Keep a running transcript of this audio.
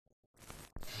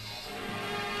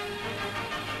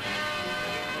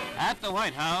At the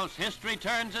White House, history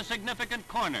turns a significant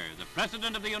corner. The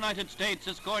President of the United States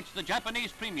escorts the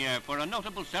Japanese premier for a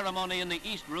notable ceremony in the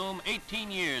East Room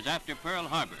 18 years after Pearl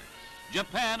Harbor.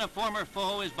 Japan, a former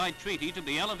foe, is by treaty to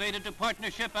be elevated to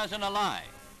partnership as an ally.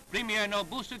 Premier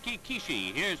Nobusuke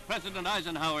Kishi hears President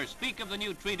Eisenhower speak of the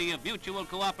new treaty of mutual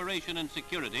cooperation and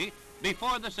security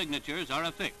before the signatures are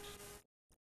affixed.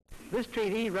 This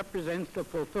treaty represents the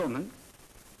fulfillment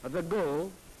of the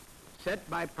goal set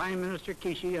by Prime Minister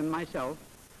Kishi and myself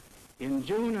in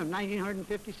June of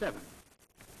 1957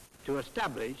 to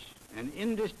establish an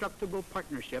indestructible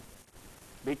partnership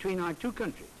between our two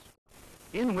countries,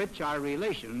 in which our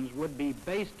relations would be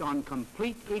based on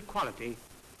complete equality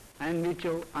and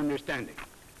mutual understanding.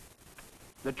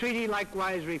 The treaty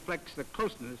likewise reflects the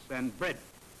closeness and breadth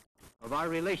of our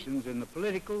relations in the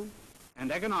political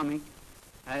and economic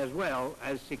as well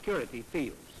as security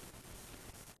fields.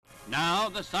 Now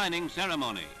the signing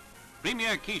ceremony.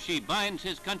 Premier Kishi binds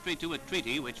his country to a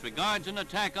treaty which regards an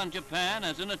attack on Japan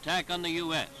as an attack on the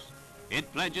U.S.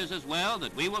 It pledges as well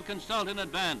that we will consult in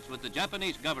advance with the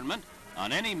Japanese government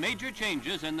on any major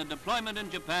changes in the deployment in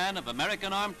Japan of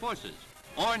American armed forces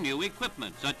or new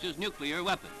equipment such as nuclear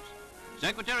weapons.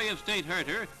 Secretary of State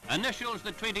Herter initials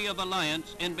the Treaty of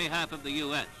Alliance in behalf of the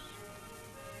U.S.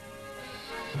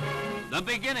 The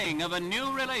beginning of a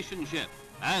new relationship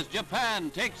as Japan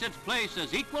takes its place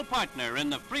as equal partner in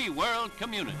the free world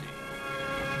community.